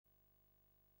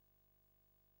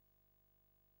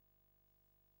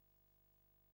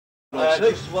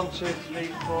Just 1, 2, 3,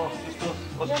 4. Just us.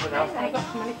 What's coming out? I got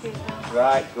some money for you.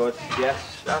 Right, good.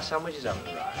 Yes. Our sandwiches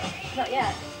haven't arrived. Not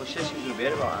yet. Well, she said she was going to be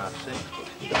here about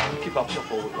 6:30. But keep up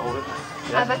shop all over.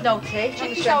 I've had no tea. Check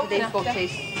the strength of these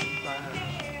butties.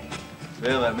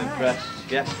 Really, I'm impressed.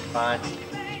 Yes, fine.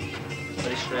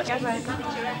 Very stressed.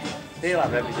 He'll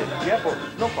have everything. Yeah, but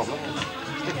no problem.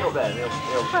 Stick it up there and he'll...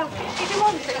 Well, if you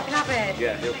want it, you can have it.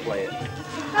 Yeah, he'll play it.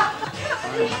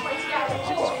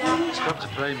 It's got to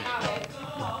frame it.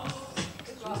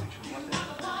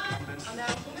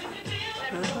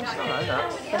 That's alright,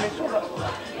 that.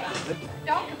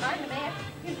 Don't mind me.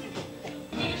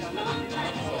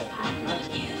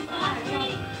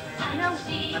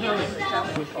 I know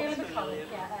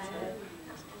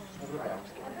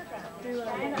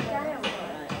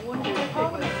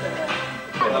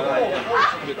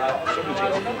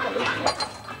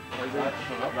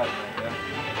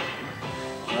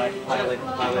Right, pilot.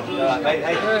 Alright, mate,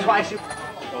 hey, twice you...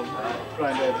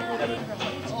 Try and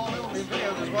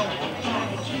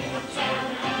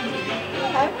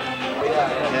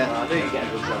Yeah, I knew you'd get a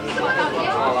good job. All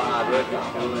that hard work at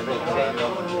school and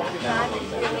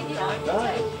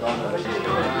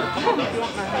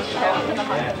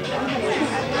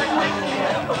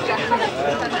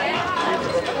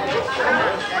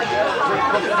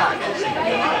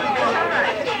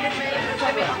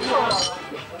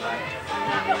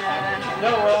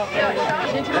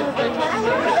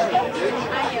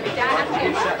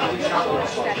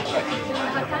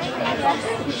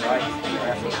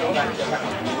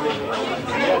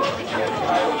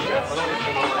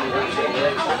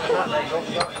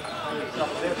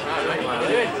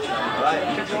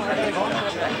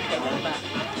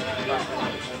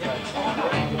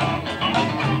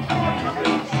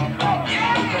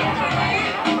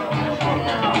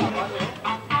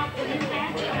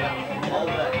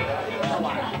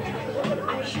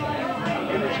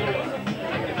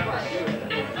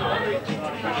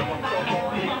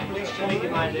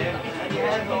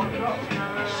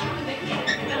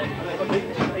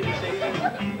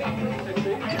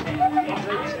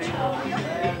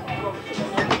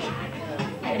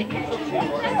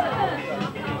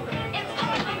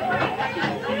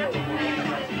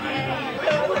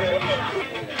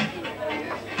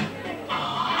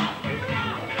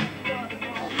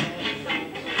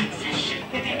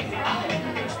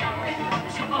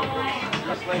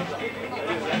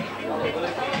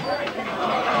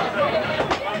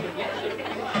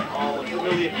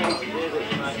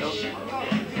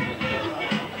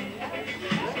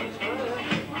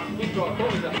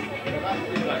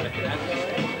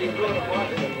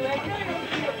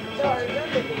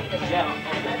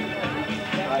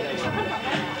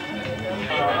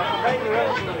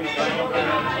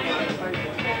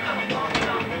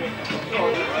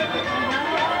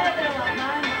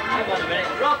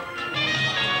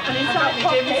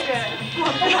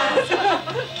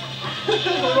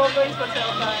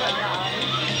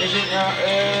Is it that,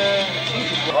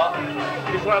 what?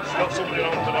 His lad's got somebody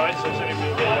on tonight, so it's only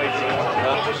a bit later.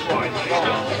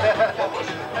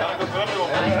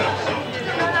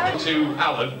 To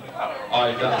Alan,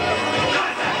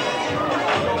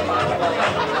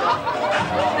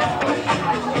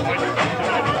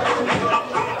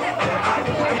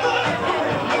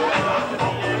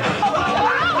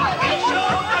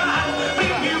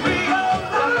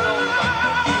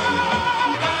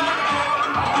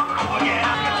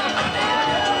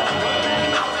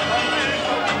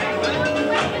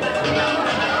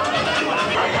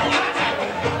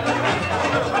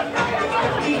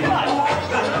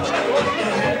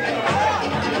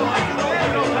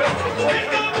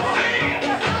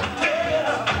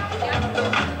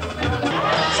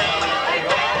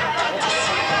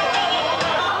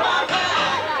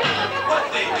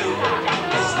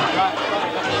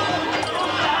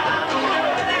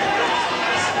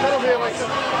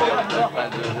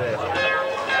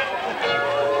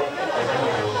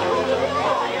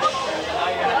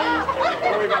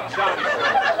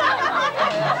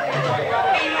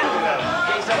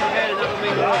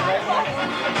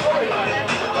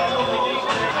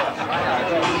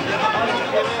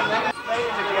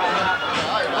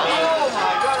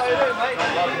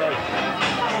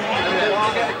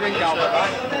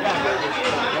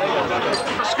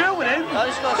 School with him? No,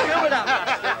 it's not school with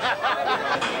that.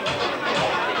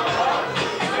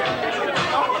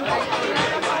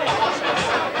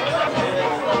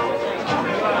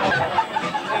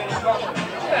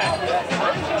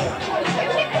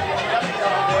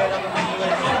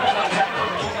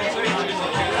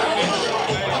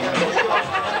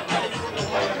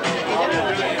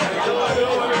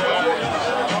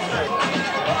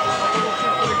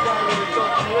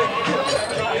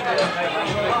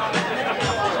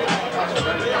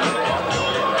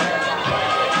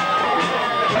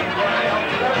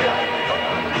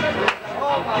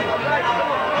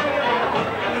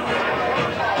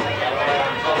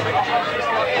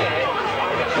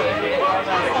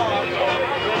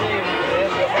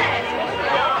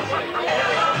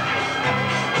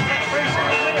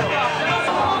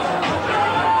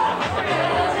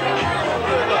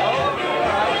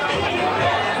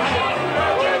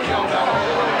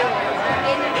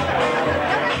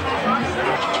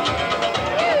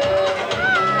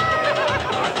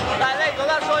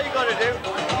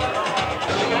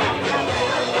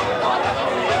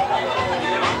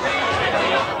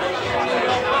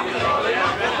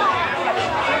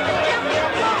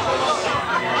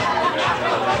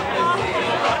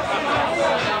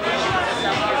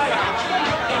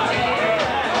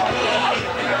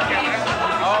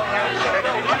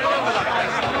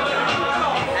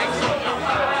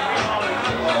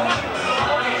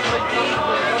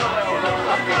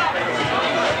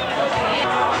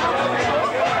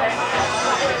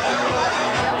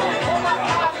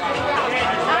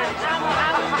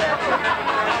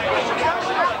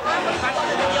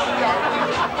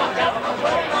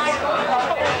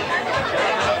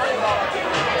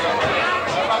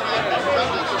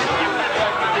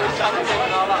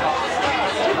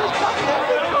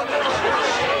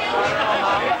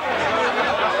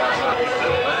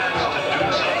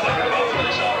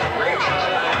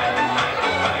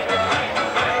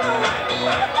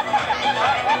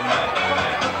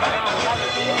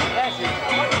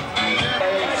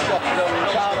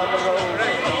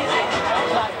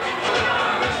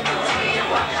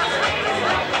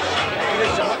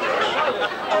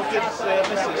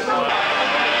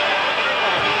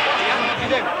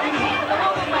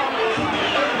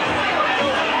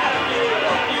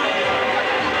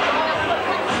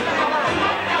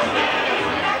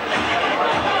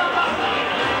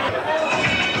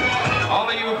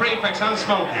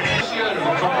 smoking. This year of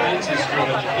a comprehensive school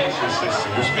education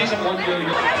system, which means that one year you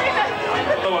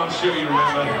oh, I'm sure you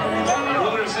remember.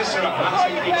 Brother and sister are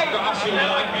massive kids, you've got absolutely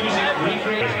live music,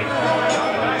 recreation.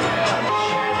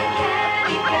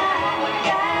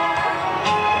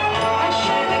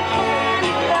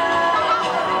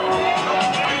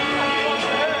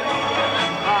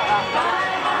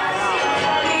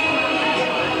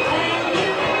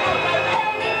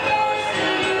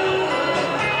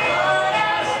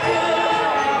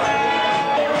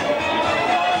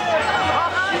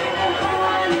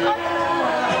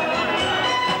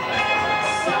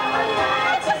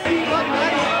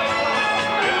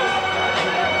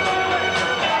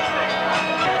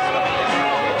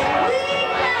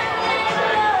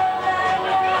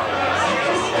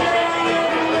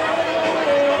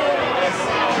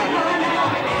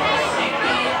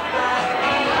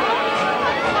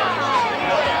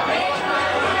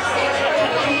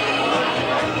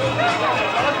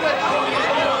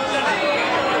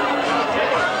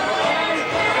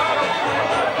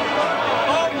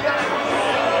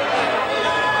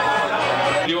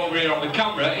 Over here on the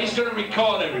camera, he's going to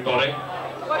record everybody.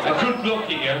 A good look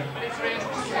at you.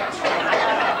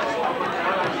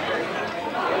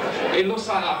 It looks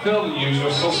like that film you used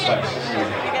with Suspects, doesn't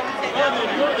it?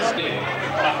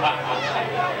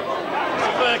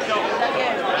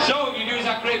 So you do us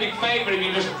that great big favour if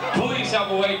you just pull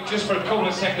yourself away just for a couple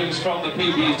of seconds from the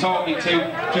people you're talking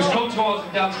to. Just come towards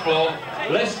the dance floor.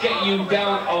 Let's get you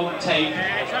down on tape,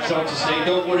 so to say.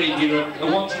 Don't worry, you're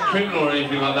a wanted criminal or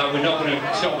anything like that. We're not going to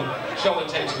show the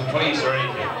tape to the police or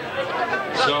anything.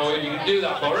 So if you can do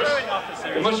that for us,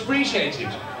 we much appreciated.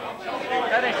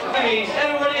 Please,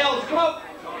 everybody else, come up.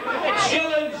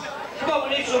 Children, come on,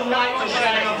 we need some light to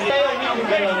shine off here. You can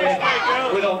get on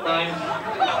here. We don't mind.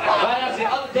 Right, that's it.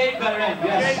 On the tape better end,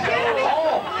 yes.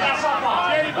 Oh, that's not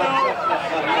bad.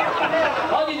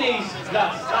 On your knees.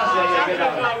 That's it. Yeah, get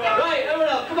down. Right, everyone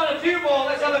else, come on, a few more.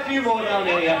 Let's have a few more down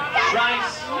here. Yeah.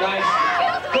 Rice.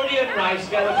 Curry and rice,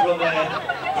 get up from there.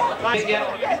 Right, yeah.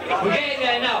 We're getting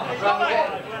there now. Right, we're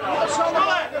getting there.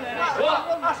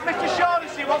 What? Ask Mr.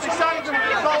 Shaughnessy what they sang to me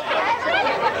at Bolton.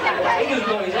 He doesn't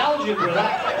know his algebra,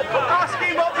 that. Ask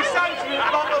him what they sang to me at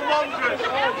Bolton Wanderers.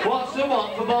 What's the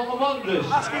one for Bolton Wanderers?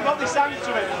 Ask him what they sang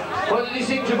to him. What did he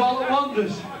sing to Bolton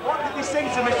Wanderers? What did they sing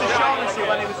to Mr. Shaughnessy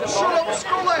when he was at Bolton? Shut up,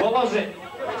 Scully! What was it?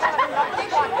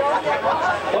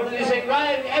 What did he sing?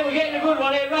 Right, hey, we're getting a good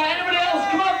one here. Right, anybody else?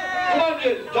 Come on! Come on,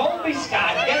 you. Don't be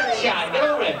scared. Get shy. Get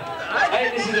over it.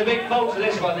 Hey, this is a big photo,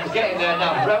 this one. It's getting there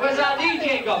now. Right, where's our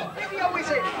DJ gone?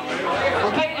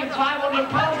 We're paying him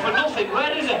 £500 for nothing.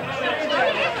 Where is it?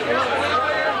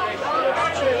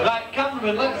 Right,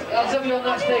 cameraman, let's have you on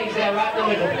that stage there, right in the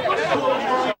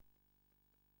middle.